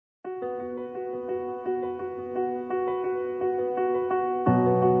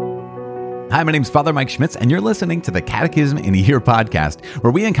Hi, my name's Father Mike Schmitz, and you're listening to the Catechism in a Year podcast,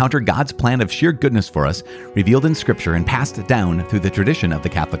 where we encounter God's plan of sheer goodness for us, revealed in Scripture and passed down through the tradition of the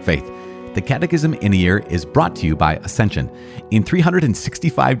Catholic faith. The Catechism in a Year is brought to you by Ascension. In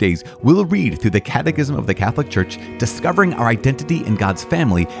 365 days, we'll read through the Catechism of the Catholic Church, discovering our identity in God's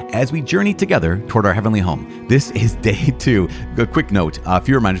family as we journey together toward our heavenly home. This is day 2. A quick note, a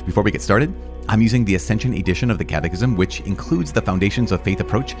few reminders before we get started. I'm using the Ascension edition of the Catechism, which includes the Foundations of Faith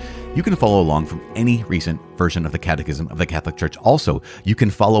approach. You can follow along from any recent version of the Catechism of the Catholic Church. Also, you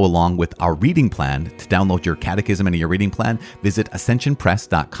can follow along with our reading plan. To download your Catechism and your reading plan, visit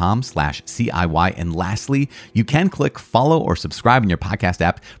ascensionpress.com/CIY. And lastly, you can click follow or subscribe in your podcast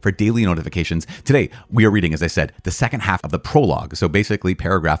app for daily notifications. Today, we are reading, as I said, the second half of the prologue. So basically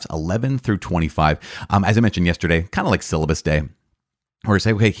paragraphs 11 through 25. As I mentioned yesterday, kind of like syllabus day. Or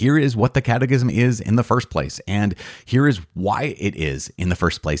say, okay, here is what the Catechism is in the first place, and here is why it is in the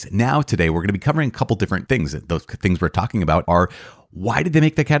first place. Now, today, we're going to be covering a couple different things. Those things we're talking about are, why did they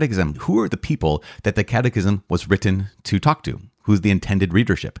make the Catechism? Who are the people that the Catechism was written to talk to? Who's the intended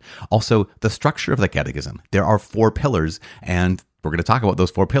readership? Also, the structure of the Catechism. There are 4 pillars, and we're going to talk about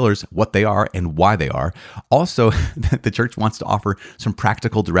those 4 pillars, what they are and why they are. Also, the church wants to offer some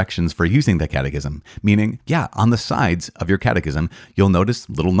practical directions for using the catechism, meaning, on the sides of your catechism, you'll notice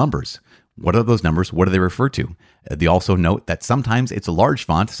little numbers. What are those numbers? What do they refer to? They also note that sometimes it's a large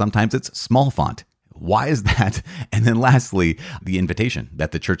font, sometimes it's small font. Why is that? And then lastly, the invitation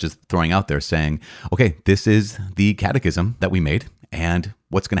that the church is throwing out there saying, okay, this is the catechism that we made. And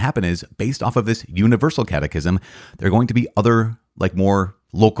what's going to happen is, based off of this universal catechism, there are going to be other, more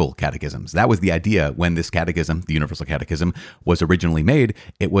local catechisms. That was the idea when this catechism, the universal catechism, was originally made.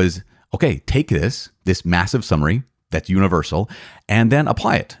 It was, okay, take this massive summary that's universal, and then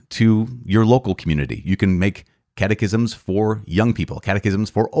apply it to your local community. You can make catechisms for young people, catechisms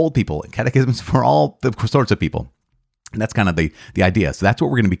for old people, and catechisms for all the sorts of people. And that's kind of the idea. So that's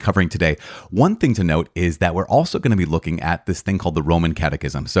what we're going to be covering today. One thing to note is that we're also going to be looking at this thing called the Roman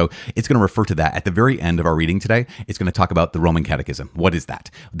Catechism. So it's going to refer to that at the very end of our reading today. It's going to talk about the Roman Catechism. What is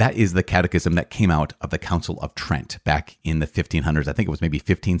that? That is the catechism that came out of the Council of Trent back in the 1500s. I think it was maybe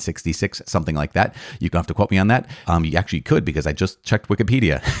 1566, something like that. You don't have to quote me on that. You actually could, because I just checked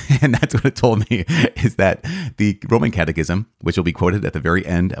Wikipedia, and that's what it told me, is that the Roman Catechism, which will be quoted at the very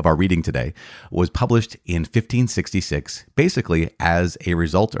end of our reading today, was published in 1566. Basically as a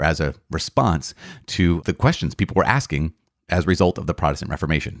result or as a response to the questions people were asking as a result of the Protestant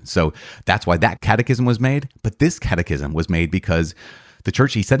Reformation. So that's why that catechism was made. But this catechism was made because the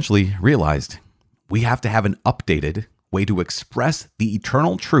church essentially realized we have to have an updated way to express the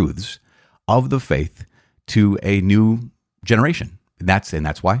eternal truths of the faith to a new generation. And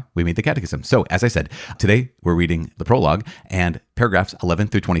that's why we made the catechism. So as I said, today we're reading the prologue and paragraphs 11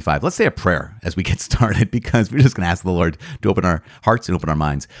 through 25. Let's say a prayer as we get started, because we're just going to ask the Lord to open our hearts and open our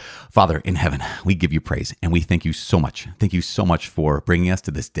minds. Father in heaven, we give you praise and we thank you so much. Thank you so much for bringing us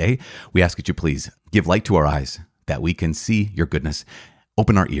to this day. We ask that you please give light to our eyes, that we can see your goodness,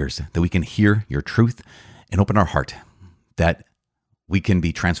 open our ears, that we can hear your truth, and open our heart, that we can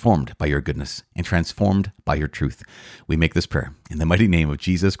be transformed by your goodness and transformed by your truth. We make this prayer in the mighty name of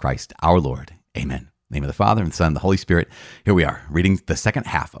Jesus Christ, our Lord. Amen. In the name of the Father, and the Son, and the Holy Spirit. Here we are, reading the second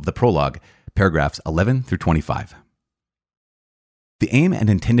half of the prologue, paragraphs 11 through 25. The aim and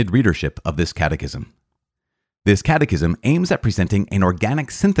intended readership of this catechism. This catechism aims at presenting an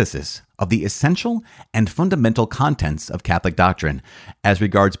organic synthesis of the essential and fundamental contents of Catholic doctrine as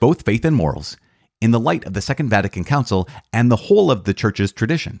regards both faith and morals, in the light of the Second Vatican Council and the whole of the Church's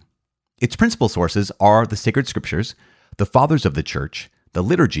tradition. Its principal sources are the sacred scriptures, the fathers of the Church, the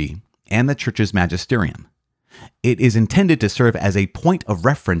liturgy, and the Church's magisterium. It is intended to serve as a point of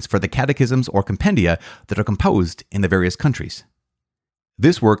reference for the catechisms or compendia that are composed in the various countries.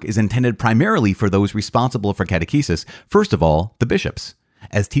 This work is intended primarily for those responsible for catechesis, first of all, the bishops,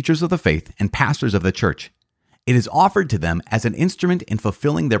 as teachers of the faith and pastors of the Church. It is offered to them as an instrument in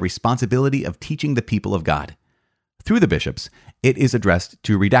fulfilling their responsibility of teaching the people of God. Through the bishops, it is addressed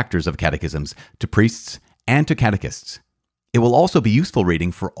to redactors of catechisms, to priests, and to catechists. It will also be useful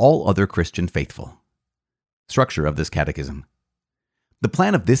reading for all other Christian faithful. Structure of this catechism. The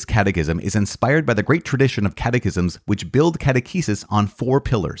plan of this catechism is inspired by the great tradition of catechisms which build catechesis on 4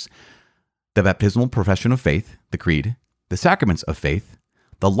 pillars: the baptismal profession of faith, the creed, the sacraments of faith,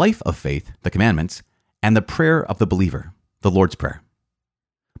 the life of faith, the commandments, and the prayer of the believer, the Lord's Prayer.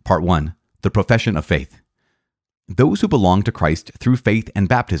 Part 1. The Profession of Faith. Those who belong to Christ through faith and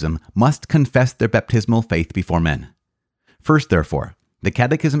baptism must confess their baptismal faith before men. First, therefore, the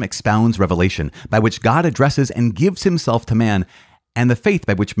Catechism expounds revelation by which God addresses and gives himself to man and the faith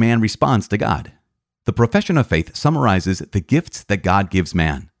by which man responds to God. The profession of faith summarizes the gifts that God gives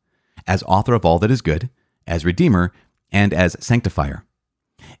man, as author of all that is good, as redeemer, and as sanctifier.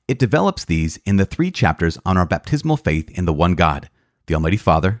 It develops these in the 3 chapters on our baptismal faith in the one God, the Almighty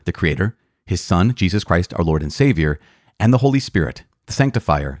Father, the Creator, His Son, Jesus Christ, our Lord and Savior, and the Holy Spirit, the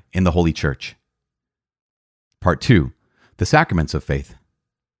Sanctifier, in the Holy Church. Part 2. The Sacraments of Faith.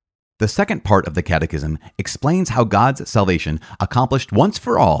 The second part of the Catechism explains how God's salvation, accomplished once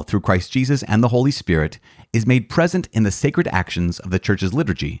for all through Christ Jesus and the Holy Spirit, is made present in the sacred actions of the Church's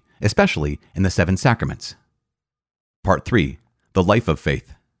liturgy, especially in the 7 sacraments. Part 3. The Life of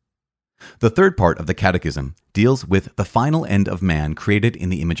Faith. The third part of the Catechism deals with the final end of man created in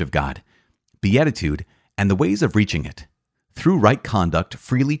the image of God, beatitude, and the ways of reaching it, through right conduct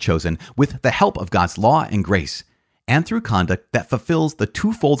freely chosen with the help of God's law and grace, and through conduct that fulfills the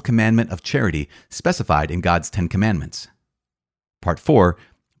twofold commandment of charity specified in God's 10 Commandments. Part 4.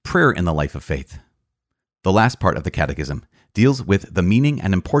 Prayer in the Life of Faith. The last part of the Catechism deals with the meaning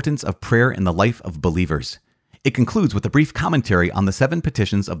and importance of prayer in the life of believers. It concludes with a brief commentary on the 7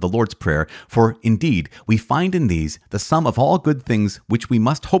 petitions of the Lord's Prayer, for indeed we find in these the sum of all good things which we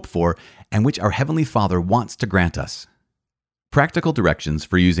must hope for and which our Heavenly Father wants to grant us. Practical directions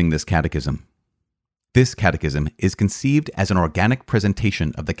for using this catechism. This catechism is conceived as an organic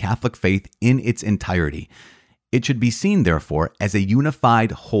presentation of the Catholic faith in its entirety. It should be seen, therefore, as a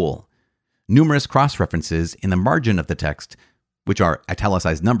unified whole. Numerous cross-references in the margin of the text, which are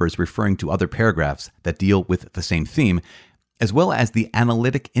italicized numbers referring to other paragraphs that deal with the same theme, as well as the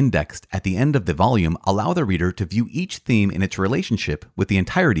analytic index at the end of the volume, allow the reader to view each theme in its relationship with the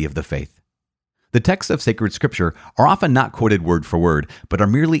entirety of the faith. The texts of sacred scripture are often not quoted word for word, but are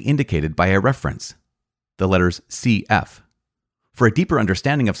merely indicated by a reference, the letters CF. For a deeper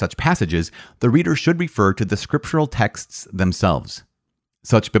understanding of such passages, the reader should refer to the scriptural texts themselves.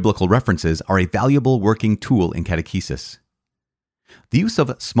 Such biblical references are a valuable working tool in catechesis. The use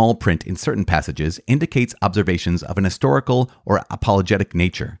of small print in certain passages indicates observations of an historical or apologetic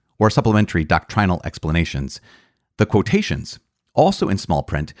nature, or supplementary doctrinal explanations. The quotations, also in small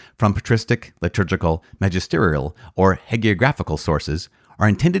print, from patristic, liturgical, magisterial, or hagiographical sources, are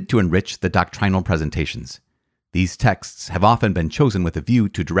intended to enrich the doctrinal presentations. These texts have often been chosen with a view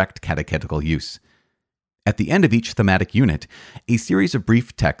to direct catechetical use. At the end of each thematic unit, a series of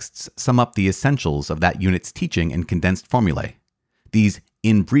brief texts sum up the essentials of that unit's teaching in condensed formulae. These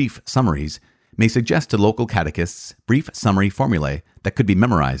in-brief summaries may suggest to local catechists brief summary formulae that could be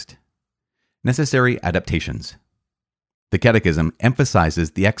memorized. Necessary adaptations. The Catechism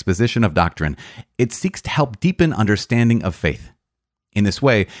emphasizes the exposition of doctrine. It seeks to help deepen understanding of faith. In this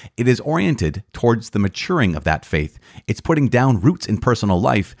way, it is oriented towards the maturing of that faith. It's putting down roots in personal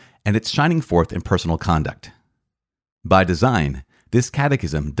life, and it's shining forth in personal conduct. By design, this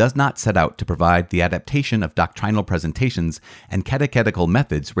catechism does not set out to provide the adaptation of doctrinal presentations and catechetical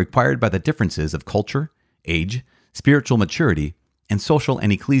methods required by the differences of culture, age, spiritual maturity, and social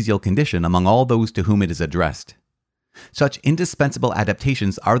and ecclesial condition among all those to whom it is addressed. Such indispensable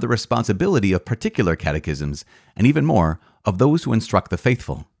adaptations are the responsibility of particular catechisms, and even more, of those who instruct the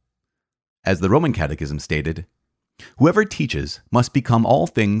faithful. As the Roman Catechism stated, "Whoever teaches must become all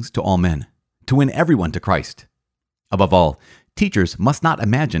things to all men, to win everyone to Christ." Above all, teachers must not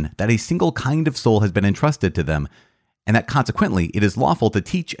imagine that a single kind of soul has been entrusted to them, and that consequently it is lawful to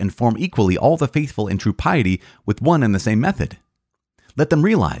teach and form equally all the faithful in true piety with one and the same method. Let them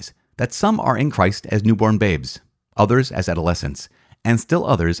realize that some are in Christ as newborn babes, others as adolescents, and still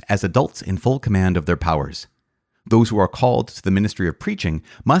others as adults in full command of their powers. Those who are called to the ministry of preaching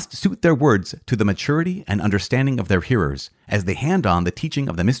must suit their words to the maturity and understanding of their hearers as they hand on the teaching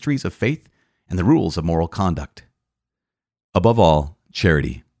of the mysteries of faith and the rules of moral conduct. Above all,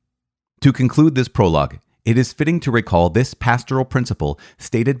 charity. To conclude this prologue, it is fitting to recall this pastoral principle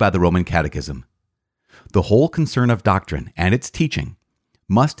stated by the Roman Catechism. The whole concern of doctrine and its teaching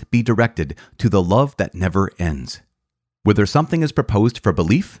must be directed to the love that never ends. Whether something is proposed for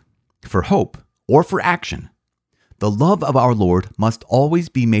belief, for hope, or for action, the love of our Lord must always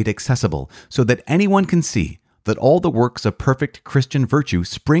be made accessible so that anyone can see that all the works of perfect Christian virtue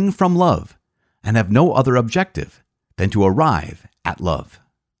spring from love and have no other objective than to arrive at love.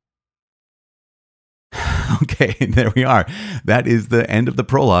 Okay, there we are. That is the end of the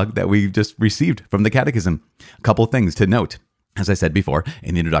prologue that we've just received from the Catechism. A couple things to note. As I said before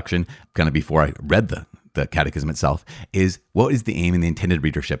in the introduction, kind of before I read the Catechism itself, is what is the aim and the intended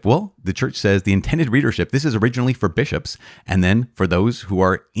readership? Well, the Church says the intended readership, this is originally for bishops, and then for those who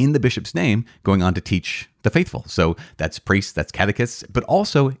are in the bishop's name, going on to teach the faithful. So that's priests, that's catechists, but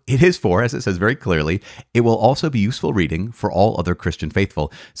also it is for, as it says very clearly, it will also be useful reading for all other Christian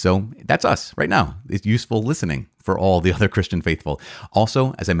faithful. So that's us right now. It's useful listening for all the other Christian faithful.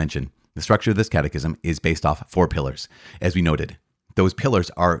 Also, as I mentioned, the structure of this catechism is based off 4 pillars. As we noted, those pillars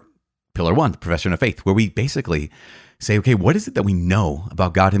are pillar 1, the profession of faith, where we basically say, okay, what is it that we know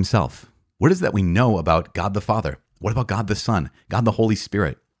about God himself? What is it that we know about God the Father? What about God the Son, God the Holy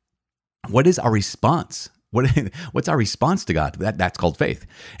Spirit? What is our response? What's our response to God? That's called faith.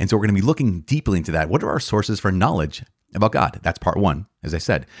 And so we're going to be looking deeply into that. What are our sources for knowledge about God? That's part 1, as I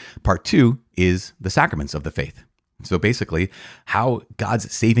said. Part 2 is the sacraments of the faith. So basically, how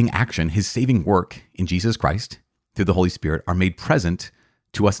God's saving action, his saving work in Jesus Christ through the Holy Spirit are made present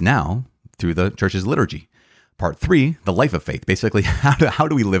to us now through the church's liturgy. Part 3, the life of faith. Basically, how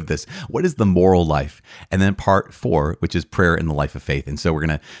do we live this? What is the moral life? And then part 4, which is prayer in the life of faith. And so we're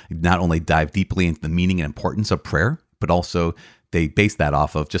going to not only dive deeply into the meaning and importance of prayer, but also they base that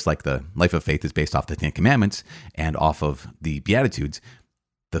off of, just like the life of faith is based off the 10 Commandments and off of the Beatitudes,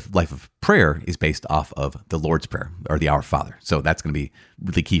 the life of prayer is based off of the Lord's Prayer or the Our Father. So that's going to be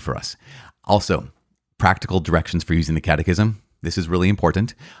really key for us. Also, practical directions for using the catechism. This is really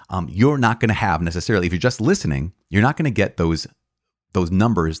important. You're not going to have necessarily, if you're just listening, you're not going to get those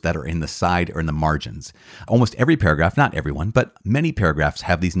numbers that are in the side or in the margins. Almost every paragraph, not everyone, but many paragraphs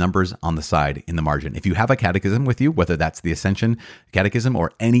have these numbers on the side in the margin. If you have a catechism with you, whether that's the Ascension Catechism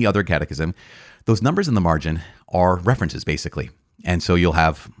or any other catechism, those numbers in the margin are references basically. And so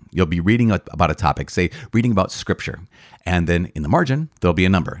you'll be reading about a topic, say reading about scripture. And then in the margin, there'll be a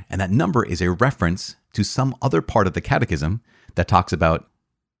number. And that number is a reference to some other part of the catechism that talks about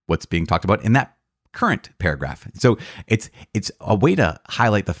what's being talked about in that current paragraph. So it's a way to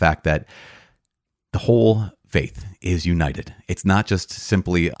highlight the fact that the whole faith is united. It's not just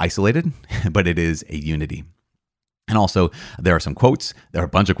simply isolated, but it is a unity. And also, there are some quotes. There are a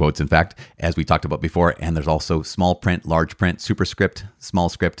bunch of quotes, in fact, as we talked about before. And there's also small print, large print, superscript, small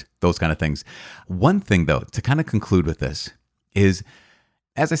script, those kind of things. One thing, though, to kind of conclude with this is,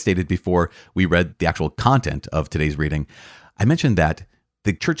 as I stated before we read the actual content of today's reading, I mentioned that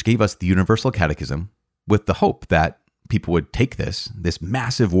the church gave us the Universal Catechism with the hope that people would take this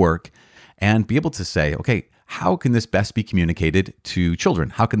massive work and be able to say, okay, how can this best be communicated to children?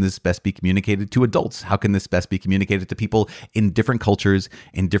 How can this best be communicated to adults? How can this best be communicated to people in different cultures,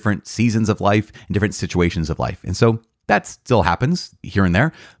 in different seasons of life, in different situations of life? And so that still happens here and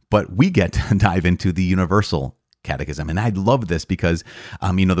there, but we get to dive into the Universal Catechism. And I love this because,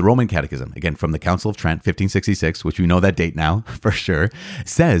 the Roman Catechism, again, from the Council of Trent, 1566, which we know that date now for sure,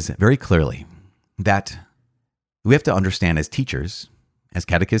 says very clearly that we have to understand as teachers, as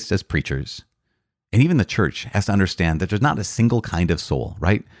catechists, as preachers, and even the church has to understand that there's not a single kind of soul,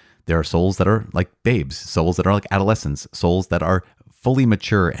 right? There are souls that are like babes, souls that are like adolescents, souls that are fully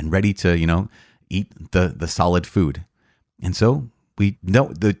mature and ready to, eat the solid food. And so we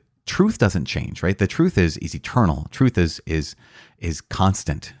know the truth doesn't change, right? The truth is eternal. Truth is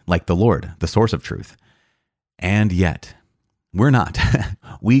constant, like the Lord, the source of truth. And yet, we're not.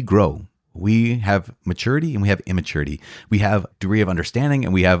 We grow. We have maturity and we have immaturity. We have degree of understanding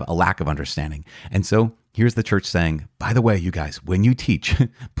and we have a lack of understanding. And so here's the church saying, by the way, you guys, when you teach,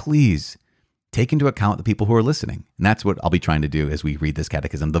 please take into account the people who are listening. And that's what I'll be trying to do as we read this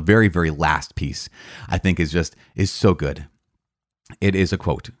catechism. The very, very last piece, I think, is so good. It is a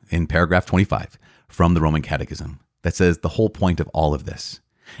quote in paragraph 25 from the Roman Catechism that says the whole point of all of this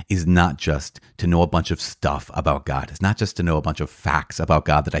is not just to know a bunch of stuff about God. It's not just to know a bunch of facts about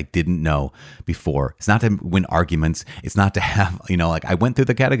God that I didn't know before. It's not to win arguments. It's not to have, I went through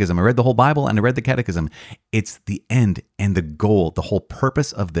the catechism, I read the whole Bible and I read the catechism. It's the end and the goal. The whole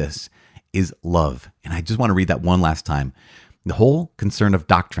purpose of this is love. And I just want to read that one last time. The whole concern of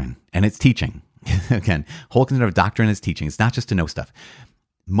doctrine and its teaching, again, whole concern of doctrine and its teaching, it's not just to know stuff,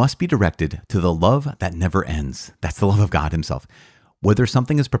 must be directed to the love that never ends. That's the love of God himself. Whether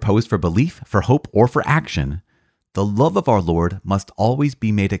something is proposed for belief, for hope, or for action, the love of our Lord must always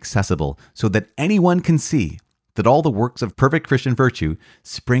be made accessible so that anyone can see that all the works of perfect Christian virtue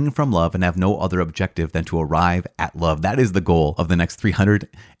spring from love and have no other objective than to arrive at love. That is the goal of the next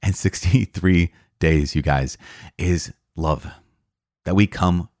 363 days, you guys, is love. That we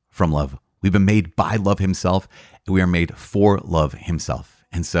come from love. We've been made by love himself, and we are made for love himself.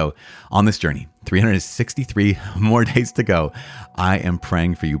 And so on this journey, 363 more days to go, I am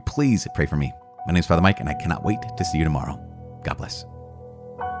praying for you. Please pray for me. My name is Father Mike, and I cannot wait to see you tomorrow. God bless.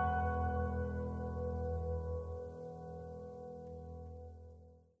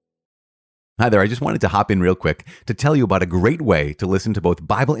 Hi there, I just wanted to hop in real quick to tell you about a great way to listen to both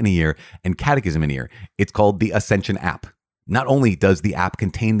Bible in a Year and Catechism in a Year. It's called the Ascension app. Not only does the app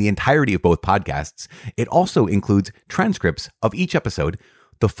contain the entirety of both podcasts, it also includes transcripts of each episode,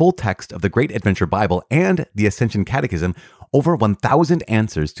 the full text of the Great Adventure Bible and the Ascension Catechism, over 1,000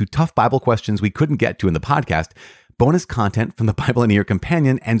 answers to tough Bible questions we couldn't get to in the podcast, bonus content from the Bible in a Year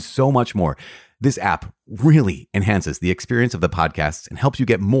companion, and so much more. This app really enhances the experience of the podcasts and helps you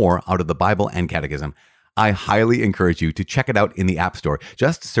get more out of the Bible and Catechism. I highly encourage you to check it out in the App Store.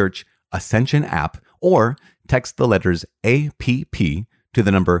 Just search Ascension app or text the letters APP to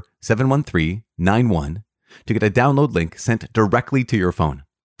the number 71391 to get a download link sent directly to your phone.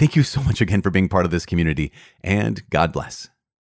 Thank you so much again for being part of this community, and God bless.